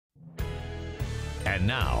And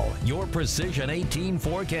now, your Precision 18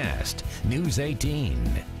 forecast. News 18.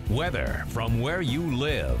 Weather from where you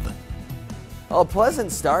live. A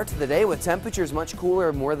pleasant start to the day with temperatures much cooler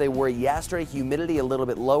than where they were yesterday. Humidity a little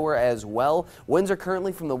bit lower as well. Winds are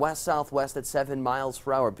currently from the west-southwest at 7 miles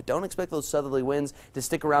per hour, but don't expect those southerly winds to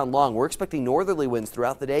stick around long. We're expecting northerly winds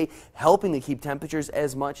throughout the day, helping to keep temperatures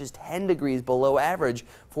as much as 10 degrees below average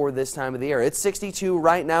for this time of the year. It's 62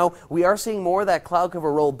 right now. We are seeing more of that cloud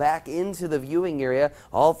cover roll back into the viewing area,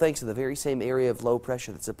 all thanks to the very same area of low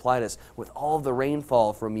pressure that supplied us with all of the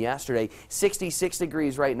rainfall from yesterday. 66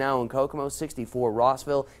 degrees right now in Kokomo, 64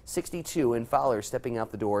 Rossville, 62 in Fowler stepping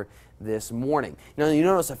out the door this morning. Now you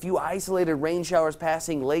notice a few isolated rain showers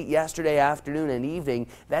passing late yesterday afternoon and evening.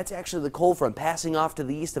 That's actually the cold front passing off to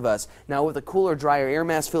the east of us. Now with a cooler, drier air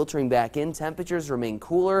mass filtering back in, temperatures remain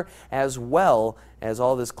cooler as well as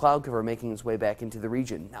all this cloud cover making its way back into the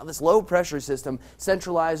region. Now this low pressure system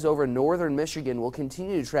centralized over northern Michigan will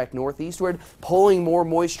continue to track northeastward, pulling more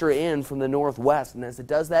moisture in from the northwest. And as it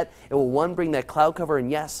does that, it will bring that cloud cover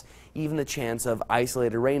and yes, even the chance of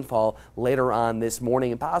isolated rainfall later on this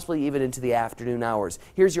morning and possibly even into the afternoon hours.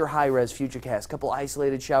 Here's your high-res futurecast. Couple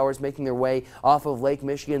isolated showers making their way off of Lake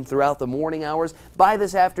Michigan throughout the morning hours. By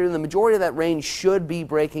this afternoon, the majority of that rain should be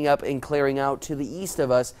breaking up and clearing out to the east of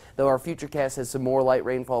us, though our futurecast has some more light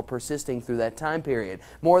rainfall persisting through that time period.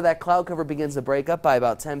 More of that cloud cover begins to break up by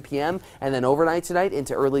about 10 p.m. and then overnight tonight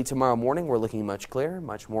into early tomorrow morning, we're looking much clearer,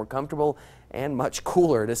 much more comfortable, and much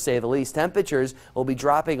cooler to say the least. Temperatures will be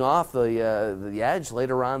dropping off the edge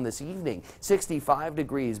later on this evening. 65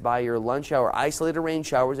 degrees by your lunch hour. Isolated rain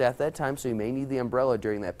showers at that time, so you may need the umbrella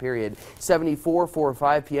during that period. 74 for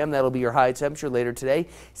 5 p.m. That'll be your high temperature later today.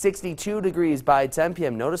 62 degrees by 10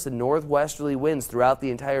 p.m. Notice the northwesterly winds throughout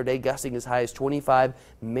the entire day, gusting as high as 25,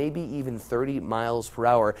 maybe even 30 miles per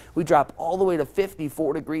hour. We drop all the way to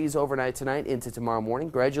 54 degrees overnight tonight into tomorrow morning,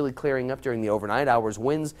 gradually clearing up during the overnight hours.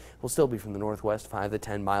 Winds will still be from the northwest, 5 to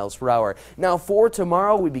 10 miles per hour. Now for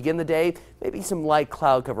tomorrow, we begin the day, maybe some light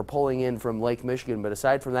cloud cover pulling in from Lake Michigan, but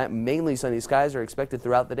aside from that, mainly sunny skies are expected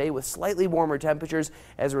throughout the day with slightly warmer temperatures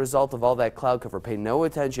as a result of all that cloud cover. Pay no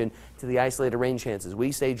attention to the isolated rain chances.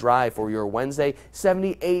 We stay dry for your Wednesday.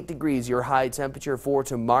 78 degrees your high temperature for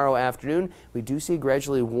tomorrow afternoon. We do see a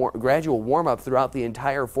gradual warm up throughout the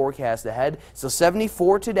entire forecast ahead. So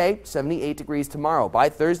 74 today, 78 degrees tomorrow. By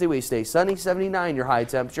Thursday, we stay sunny, 79 your high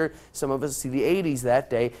temperature. Some of us see the 80s that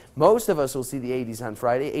day. Most of us will see the 80s on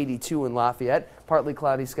Friday, 82 in Lafayette. Partly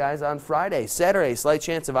cloudy skies on Friday. Saturday, slight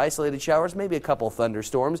chance of isolated showers, maybe a couple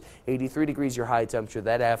thunderstorms. 83 degrees your high temperature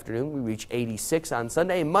that afternoon. We reach 86 on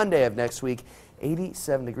Sunday. Monday of next week,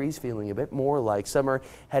 87 degrees, feeling a bit more like summer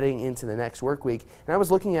heading into the next work week. And I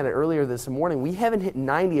was looking at it earlier this morning. We haven't hit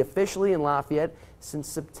 90 officially in Lafayette since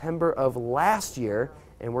September of last year.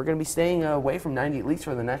 And we're going to be staying away from 90 at least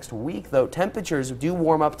for the next week, though temperatures do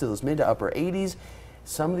warm up to those mid to upper 80s.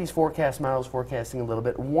 Some of these forecast models forecasting a little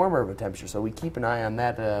bit warmer of a temperature, so we keep an eye on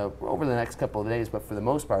that over the next couple of days, but for the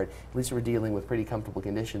most part, at least we're dealing with pretty comfortable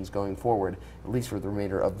conditions going forward, at least for the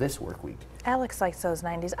remainder of this work week. Alex likes those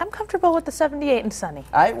 90s. I'm comfortable with the 78 and sunny.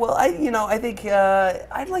 I think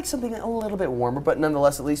I'd like something a little bit warmer, but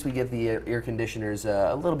nonetheless, at least we give the air conditioners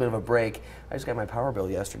a little bit of a break. I just got my power bill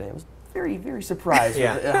yesterday. I was very, very surprised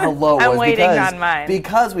with how low it was. I'm waiting on mine.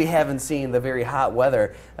 Because we haven't seen the very hot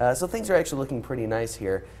weather. So things are actually looking pretty nice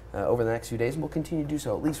here over the next few days, and we'll continue to do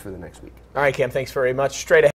so at least for the next week. All right, Cam, thanks very much. Straight ahead.